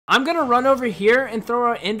I'm gonna run over here and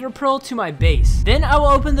throw an ender pearl to my base. Then I will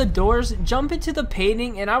open the doors, jump into the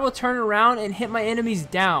painting, and I will turn around and hit my enemies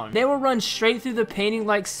down. They will run straight through the painting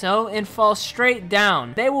like so and fall straight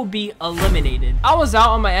down. They will be eliminated. I was out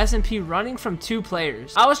on my SMP running from 2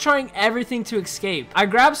 players. I was trying everything to escape. I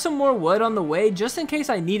grabbed some more wood on the way just in case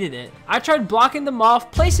I needed it. I tried blocking them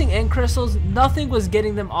off, placing end crystals. Nothing was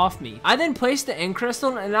getting them off me. I then placed the end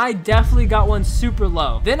crystal and I definitely got one super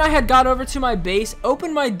low. Then I had got over to my base,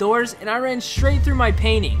 opened my doors, and I ran straight through my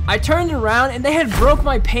painting. I turned around and they had broke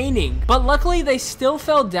my painting, but luckily they still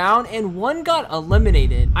fell down and one got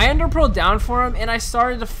eliminated. I ender pearled down for him and I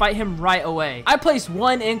started to fight him right away. I placed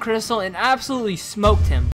one end crystal and absolutely smoked him.